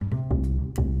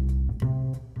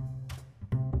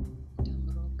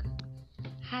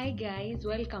Hi guys,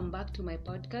 welcome back to my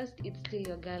podcast. It's still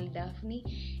your girl Daphne,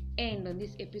 and on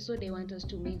this episode I want us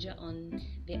to major on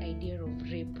the idea of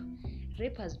rape.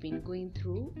 Rape has been going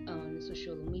through on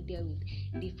social media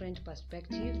with different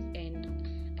perspectives,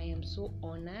 and I am so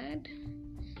honored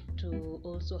to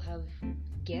also have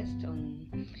guests on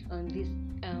this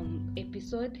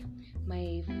episode.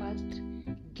 My first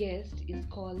guest is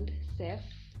called Seth.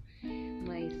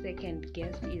 My second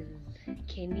guest is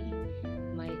Kenny.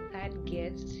 My third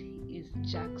guest is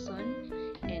Jackson,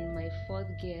 and my fourth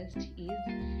guest is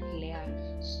Leah.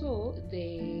 So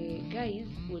the guys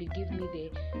will give me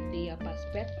their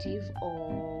perspective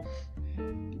of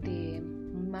the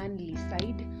manly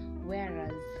side,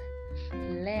 whereas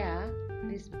Leah,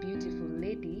 this beautiful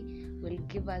lady, will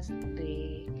give us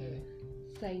the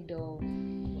side of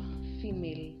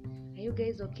female. Are you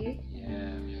guys okay?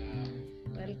 Yeah.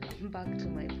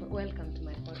 Welcome to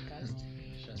my podcast.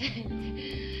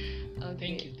 Okay.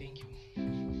 Thank you.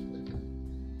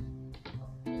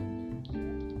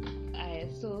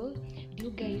 So do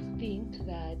you guys think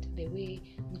that the way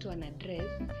mtu anadress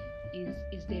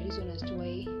is the reason as to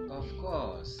why? Of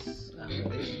course.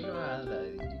 There's no other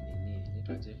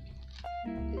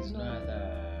There's no other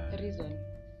reason.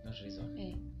 Not reason.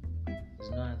 Eh,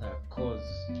 There's no other cause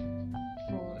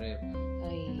for rape.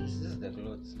 I This is the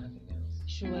clothes, nothing else.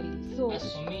 surely. So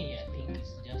As for me, I think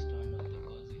it's just one of the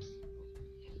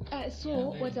causes.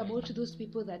 what about those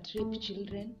people that rape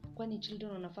children? Kwani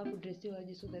children wanafaa kudressiwa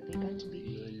aje so that they can't be?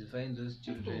 You will find those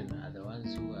children are the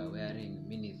ones who are wearing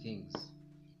many things,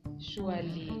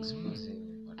 Surely. exposing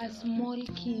A whatever. small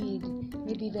kid,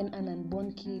 maybe even an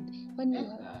unborn kid. When you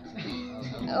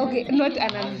How- okay, not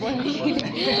an unborn how kid.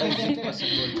 is it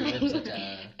possible to rape such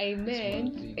a I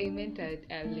meant small thing?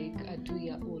 like a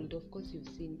 2-year-old. Of course, you've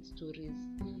seen stories.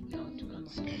 No, do not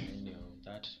see any of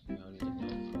that. We only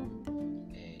know from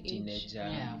a teenager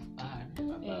Yeah, I've heard,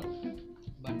 above.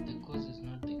 but the cause is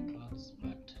not the clothes,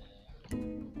 but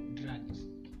drugs.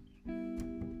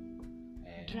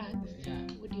 And, Drugs. Yeah,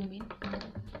 What do you mean?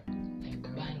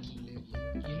 like banking.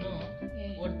 You know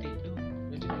Yeah. what they do?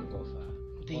 Don't even go far.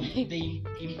 They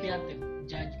impair the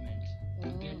judgment.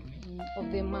 You get me? Of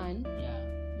the man. Yeah.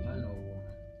 Man or woman?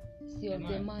 See, of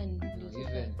the man. No, Lucifer.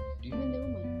 even. Do I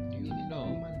mean you the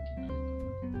woman.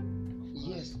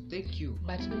 know? Yes, thank you.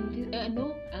 But when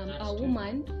a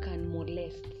woman can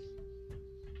molest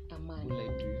a Who man.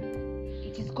 lied to you?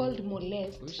 It is called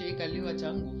molest. Ushaikaliwa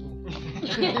changu tu.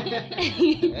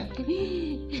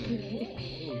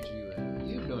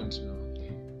 You don't know.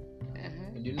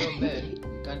 Uh-huh. And you know, men,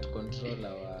 we can't control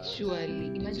our. Surely,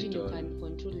 imagine you digital- can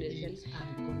control yourself.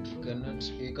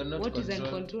 You cannot What is control.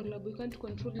 uncontrollable? You can't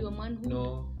control your manhood.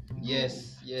 No.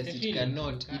 Yes, The it feelings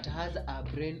cannot. you It has a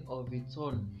brain of its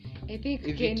own. I think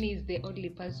If Kenny is the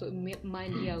only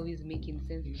man here who is making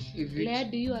sense. If Leah,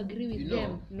 do you agree with you know-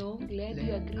 them? No, Leah, do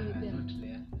you agree with them?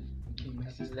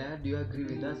 Leah, do you agree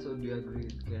with us or do you agree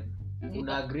with Ken?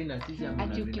 Una agree na sisi ama una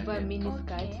Ati agree na ukivaa Ken? mini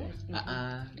skirt.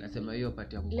 Nasema hiyo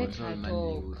part ya Let kucontrol her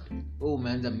manhood.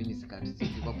 Umeanza mini skirt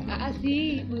sisi kwa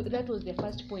See, that was the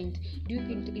first point. Do you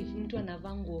think if mtu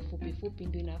anavaa nguo fupi fupi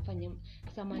ndio inafanya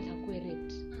someone hakuwe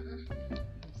raped?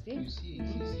 See?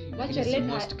 Wacha Lakini let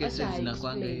most her cases wacha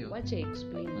zinakuanga explain. hiyo. Wacha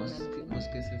explain.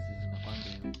 most cases zinakwanga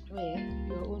hiyo. Where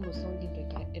your own was sounding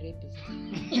like a rapist.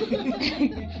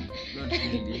 Not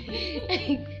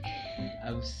really.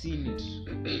 I've seen it.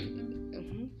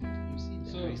 Mhm.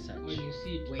 So Research. when you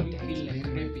see it, you feel like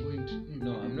raping.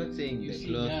 No, I'm not saying You the see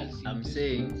clothes. girls in I'm this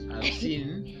saying I've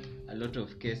seen a lot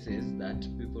of cases that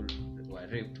people were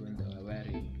raped when they were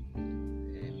wearing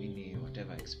mini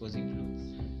whatever exposing clothes.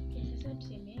 Sasa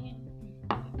tuseme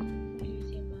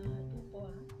ulisema tu poa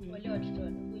wale watoto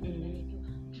wanakuja wanarepiwa.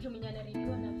 Mtoto mwenye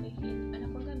anarepiwa na 5 years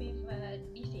anakuanga amevaa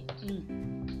decent.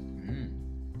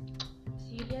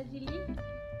 Seriously?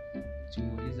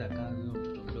 Simuuliza kama huyo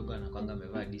mtoto mdogo anakwanga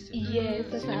amevaa decent. Yes,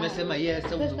 sasa. Nimesema yes,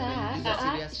 sasa Sasa unauliza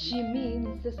seriously. she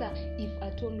means sasa if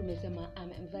at all umesema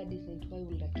I'm very decent, why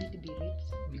would a kid be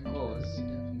raped? Because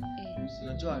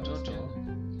unajua watoto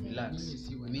relax.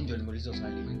 Mimi ndio nimeuliza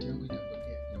swali.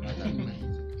 Nyamaza.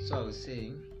 So I was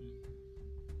saying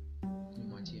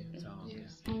nimwachie. Sawa.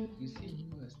 Yes. You see,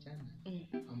 huyu wasichana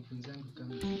amfunzangu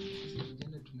kama sisi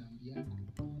vijana tunaambiana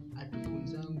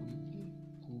atufunzangu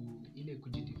ile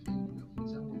kujidefend,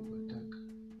 unafunzangu kuataka.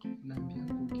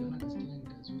 Unaambiangu ukiona kasichana ni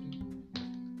kazuri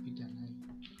pita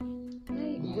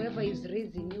naye. Whoever is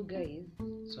raising you guys.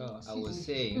 So I was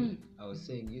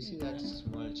saying you see that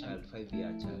small child,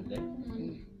 5-year child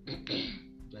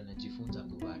ndio anajifunza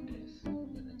kuvaa dress,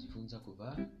 ndio anajifunza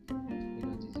kuvaa hizo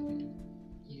vitu.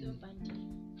 Hizo panty.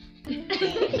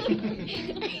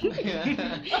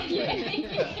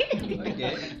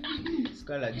 Okay.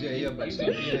 Sikuwa najua hiyo but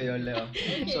hiyo leo.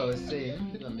 So I was saying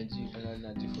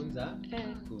najifunza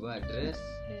kuvaa dress,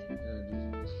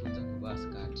 najifunza kuvaa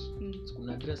skirt.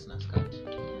 Kuna dress na skirt.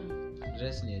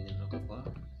 Dress ni yenye inatoka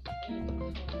kwa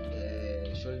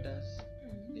shoulders,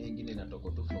 nyingine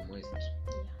inatoka tu from waist.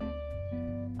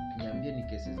 Niambie ni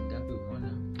cases ngapi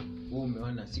umeona? Wewe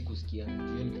umeona sikusikia.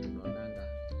 Hiyo ni kitu unaonanga.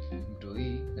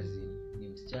 Mtoi ni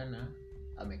msichana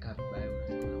amekaa vibaya,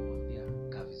 unasikia unamwambia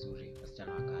kaa vizuri,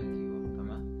 wasichana wakaa hivyo,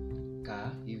 kama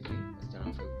kaa hivi, wasichana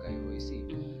wafai kukaa hivyo.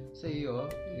 So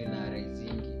hiyo ina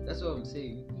rising. That's what I'm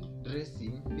saying.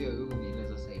 Dressing pia hiyo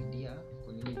inaweza saidia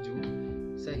kwa nini juu.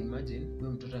 Sasa imagine wewe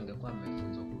mtoto angekuwa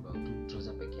amefunzwa kuvaa tu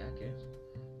trouser peke yake.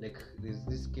 Like there's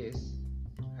this case,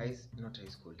 not high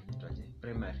school,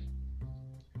 primary.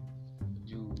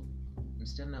 Juu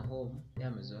msichana home yeye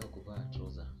amezoea kuvaa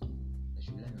trouser.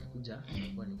 Shule amekuja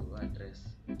kwa ni kuvaa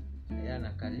dress. Yeye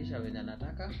anakalisha venye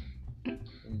anataka.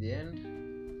 In the end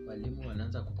walimu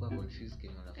wanaanza kukua confused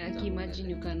kama wanafunza. Imagine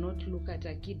you cannot look at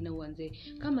a kid na uanze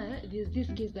kama there's this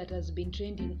case that has been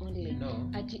trending online.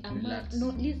 At a man,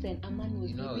 no, listen, a man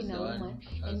was raping a woman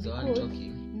and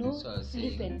because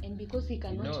listen, and because he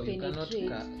cannot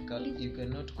penetrate, you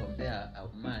cannot compare a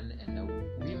man and a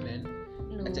women.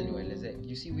 Acha niwaeleze.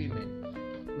 You see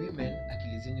women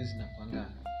akili zenyu zinakuanga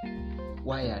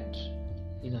wired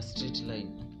in a straight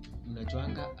line.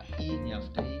 Unajuanga hii ni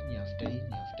after hii ni after hii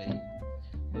ni after hii.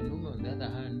 Wanaume on the other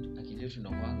hand akili yetu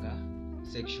inakuanga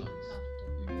sections.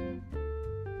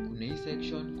 Kuna hii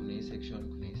section, kuna hii section,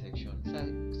 kuna hii section. Sasa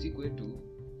si kwetu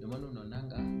ndio maana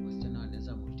unaonanga wasichana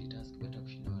wanaweza multitask better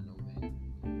kushinda wanaume.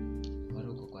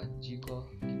 Mara uko kwa jiko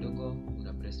kidogo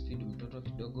una breastfeed mtoto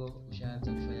kidogo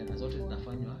ushaanza kufanya na zote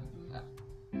zinafanywa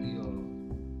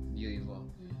hiyo hivyo.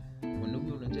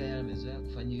 Mwanaume unajua yeye amezoea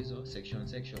kufanya hizo section.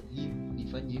 Hii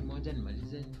nifanye hii moja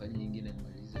nimalize, nifanye nyingine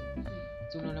nimalize.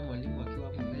 So unaona mwalimu akiwa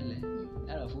hapo mbele,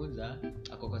 anafunza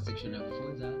ako kwa section ya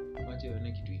kufunza, wacha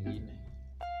yone kitu kingine.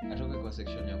 Atoka kwa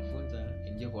section ya kufunza,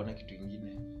 ingia kuona kitu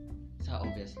kingine. So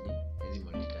obviously, hizi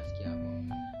multitask hapo.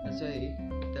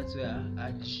 That's where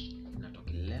urge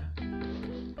inatokelea.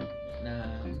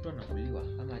 Na mtu anakuliwa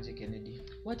kama aje Kennedy.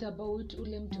 What about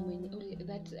ule mtu mwenye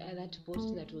that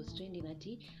post that was trending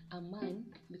ati a man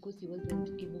because he wasn't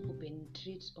able to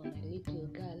penetrate on a little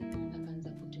girl akaanza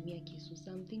kutumia kisu.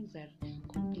 Some things are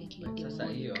completely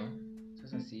demonic.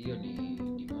 Sasa hiyo ni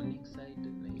demonic side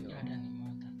na hiyo hata ni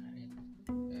moja na rape.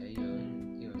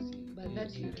 Hiyo si. But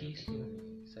that kisu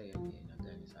sasa ina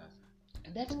gani sasa?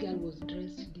 That girl was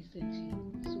dressed decently.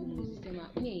 So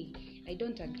msema I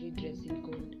don't agree dressing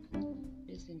code.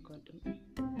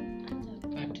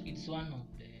 But it's one of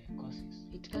the causes.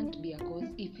 It can't be a cause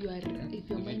if your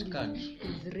mind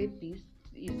is rapist,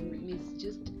 is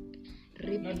just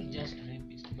rapist. Not just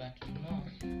rapist, but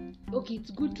okay,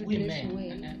 it's good to women, dress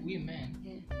well. And women,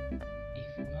 yeah.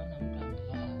 If unaona mtu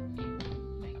amevaa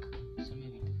like tuseme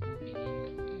vitu fupi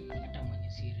hata mwenye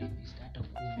si rapist, hata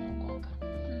umeokoka,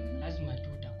 lazima tu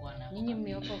utakuwa na nyinyi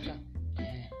mmeokoka.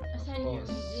 Sasa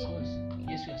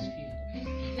Yesu asifiwe.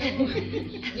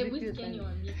 Hebu sikia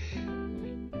niwaambie.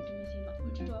 Tumesema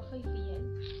mtoto wa 5 years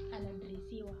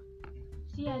anadresiwa.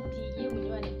 Si ati yeye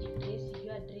mwenyewe anajidress,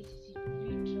 yeye address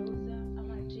sijui trouser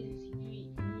ama dress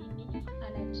sijui nini,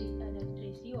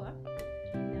 anadresiwa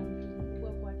na mtu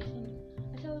mkubwa kwa tendo.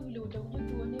 Sasa wewe vile utakuja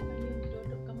tuone pale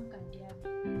mtoto kama kandiabi.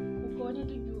 Ukoone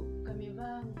tu juu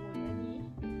kamevaa nguo yani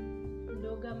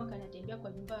ndogo ama kanatembea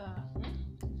kwa nyumba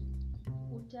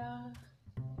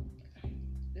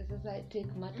Sasa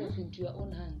take matters into your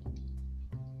own hand.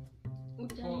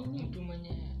 Mtu mwenye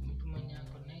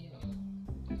ako na hiyo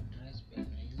dress pia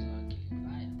na hizo akili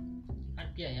mbaya,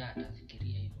 hata pia yeye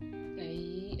atafikiria hivyo.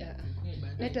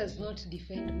 Let us not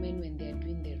defend men when they are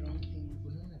doing the wrong thing.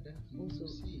 Unaona that Also,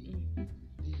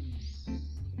 these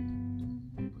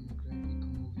pornographic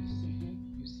movies,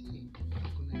 you see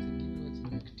kuna zingine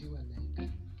zinaaktiwa like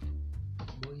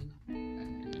boy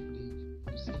underage.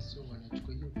 You see, so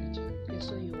wanachukua hiyo picha.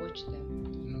 So you watch them.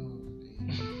 No,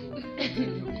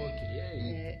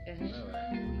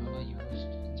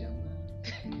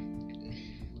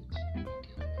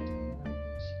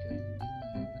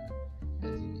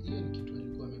 hiyo ni kitu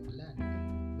walikuwa wameplan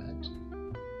but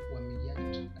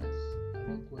wameact as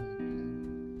hawakuwa wameplan.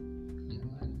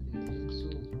 Jamani, so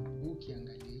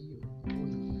ukiangalia hiyo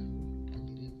unaona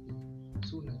alirefu.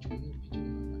 So unachukua hiyo picha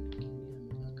mama tukimbia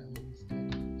amevaa kama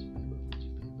skati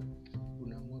kujibeba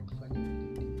unaamua kufanya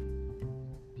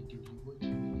video rewatch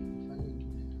fanya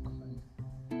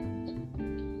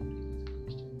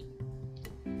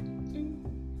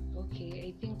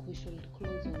we should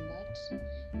close on that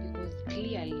because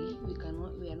clearly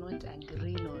we are not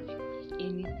agreeing on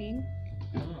anything.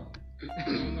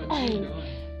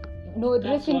 No, That's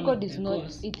dressing one code of is the not.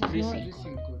 goals. It is not. Dressing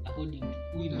Dressing code. according to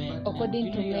women. According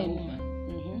You to know you're a men. woman.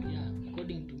 Mhm. Yeah,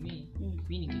 according to me,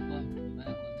 mi nikikuwa mtu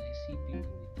mbaya cause I see people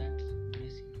with that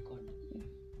dressing code.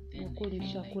 Then I Ukuli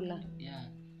feel chakula. like, yeah.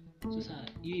 Sasa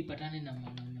hiyo ipatane na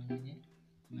mwanaume mwenye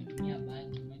umetumia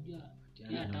bangi, unajua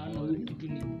yeye ataona huyu mtu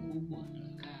ni mkubwa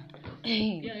anakaa.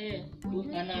 Yeah,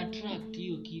 ana attract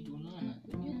hiyo kitu, unaona?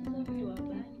 Unajua sasa mtu wa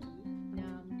bangi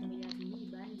na mtu mwenye hatumii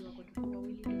bangi wako tu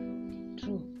wawili tofauti.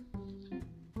 True.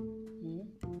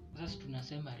 Sasa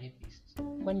tunasema rapist.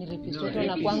 Kwani rapist No, wote rapist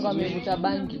wanakuanga is wamevuta Kuna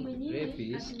bangi. mtu mwenyewe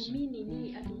Rapist. hatumii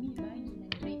nini, hatumii bangi na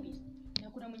ni rapist. Na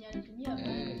kuna mwenye anatumia bangi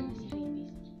na si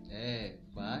rapist.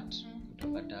 But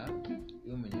utapata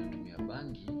hiyo mwenye anatumia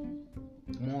bangi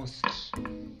most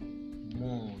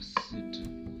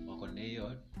wako na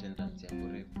hiyo tendency ya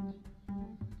kurepu.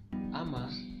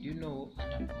 Ama do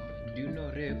you know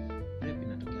rape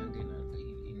inatokeanga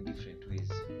in different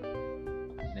ways.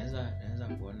 Naweza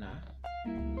kuona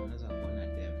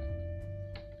dem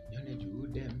nione juu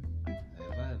dem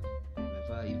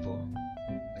amevaa hivyo,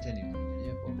 acha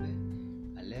nimnywe pombe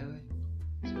alewe.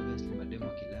 So obviously madem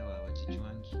akilewa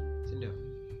wajichwangi, si ndio?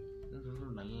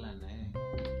 No, nalala naye,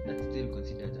 that's still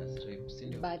considered as rape, si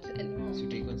ndio? But So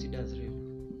they consider as rape.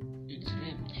 It's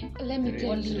rape. let me tell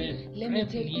What's you, rape? let me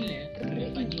Rape tell ni you, ile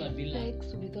umefanyiwa bila.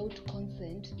 sex without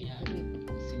consent is Yeah.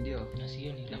 rape. Si ndio? Na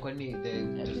sio ni Na rape. kwani the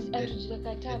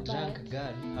Hatujakataa drunk but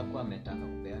girl hakuwa ametaka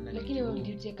kupeana, lakini why did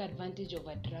you take advantage of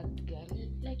a drugged girl?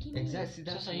 Lakini exactly,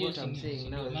 that's Sasa hiyo what I'm si- saying si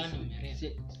now. ndio maana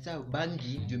umerape. Sasa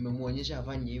bangi ndio imemuonyesha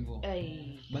afanye hivyo.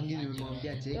 Ai, Bangi ndio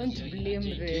imemwambia don't cheki blame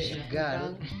this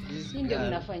girl, this si ndio girl.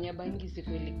 mnafanya bangi siku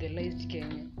legalized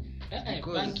Kenya.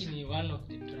 Because- Banki ni one of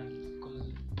the drugs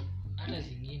cause hata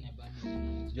zingine bado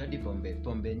zina- Sijui hadi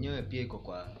pombe yenyewe pia iko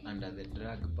kwa under the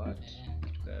drug part.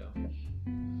 Kitu kayo.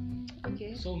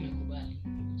 Okay, so umekubali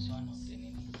it's one of the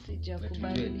nini. But ujue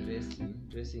sijakubali.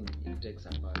 dressing it takes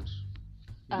a part.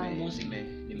 Mostly,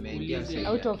 Nimeingia nikuulize, side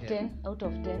Out ya of Ken. 10, out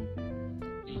of 10.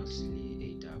 Mostly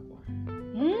 8 hapo.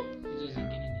 hizo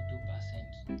zingine ni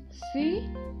 2%. See?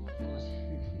 Cause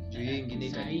Juu hiyo ingine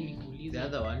saa hii nikuulize, the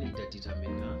other one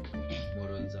itadetermine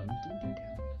moral za mtu.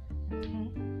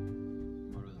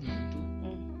 Moral za mtu.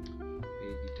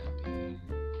 Pia determine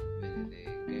when the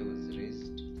guy was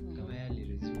raised. Kama yeye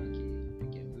aliraisiwa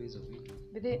akiambiwa hizo vitu.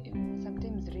 But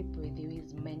sometimes rape with you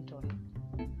is mental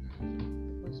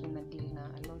because una deal na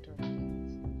a lot of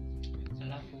things.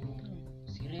 alafu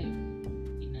si rape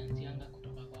inaanzianga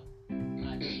kutoka kwa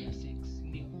hali ya sex,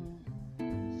 ndio?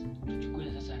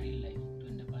 Tuchukue sasa real life,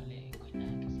 tuende pale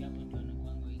kwenye kesi hapo, ndio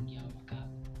wanakuanga wengi hao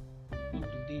makabu. What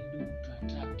do they do to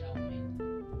attract our men?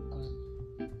 Because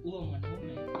huo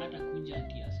mwanaume hata kuja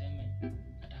ati aseme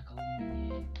nataka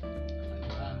mwenye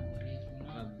amevaa nguo refu,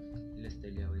 unaona? Ile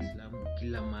style ya Waislamu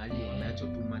kila mahali wameacho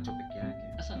tu macho peke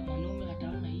yake. Sasa mwanaume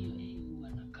ataona hiyo huyu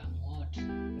anakaa hot.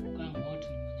 Kukaa hot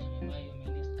ni mwenye amevaa hiyo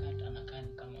miniskirt anakaa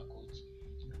ni kama coach.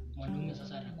 Mwanaume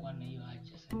sasa atakuwa na hiyo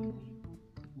haja sasa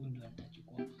huyu ndio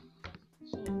atachukua.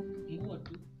 So nguo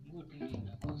tu ndio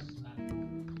inakosa sana.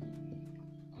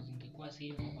 Kwa ingekuwa si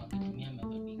hivyo wangetumia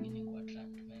method nyingine ku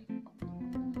attract men.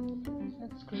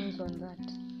 Let's close on that.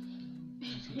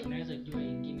 So tunaweza jua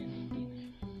ingine na ingine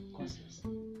causes.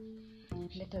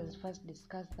 Let us first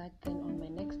discuss that, then on my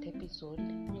next episode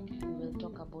we will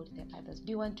talk about the others.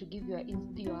 Do you want to give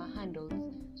your handles,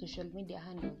 social media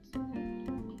handles?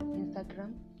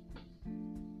 Instagram?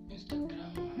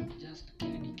 Just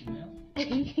Kennedy Kimel.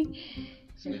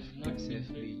 Not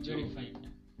Safely Joe. verified.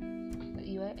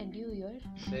 You are, and you are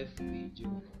Safely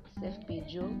Joe. Seth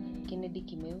Pejo, Kennedy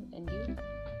Kimeu, and you?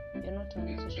 You're not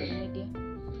on social media?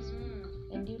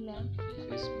 And you learn?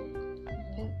 Facebook.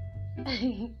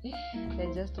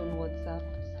 They're just on WhatsApp.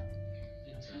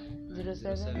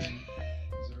 07.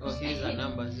 Oh, here's a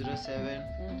number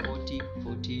 07 40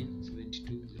 14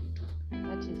 72 02.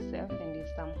 That is Seth, and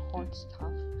it's some hot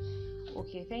stuff.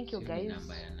 Okay, thank you Sio ni guys.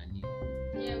 namba ya nani?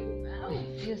 yangu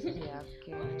Yes, yeah,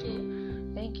 okay.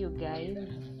 Thank you guys.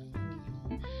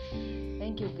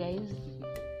 Thank you guys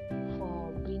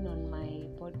for being on my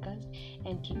podcast.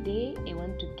 And today I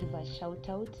want to give a shout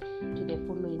out to the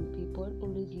following people.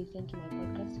 Always listen to my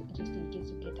podcast just in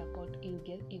case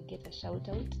you get a shout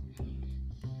out.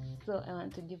 So I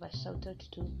want to give a shout out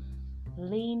to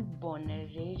Lane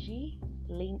Bonareri,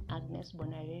 Lane Agnes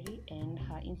Bonareri, and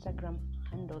her Instagram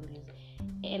handle is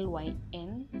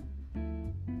LYN,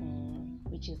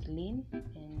 which is Lane,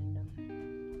 and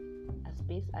a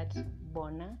space at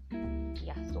Bona.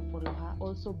 Yeah, so follow her.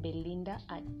 Also Belinda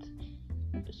at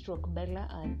stroke Bella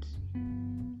at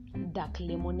Dark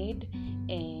Lemonade,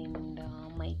 and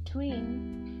my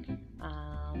twin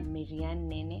Miriam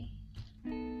Nene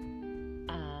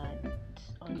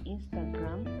on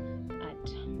Instagram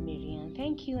at Miriam.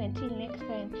 Thank you. Until next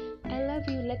time, I love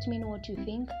you. Let me know what you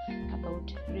think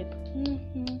about rape.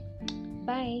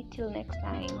 Bye till next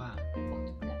time.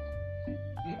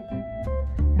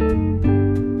 Wow.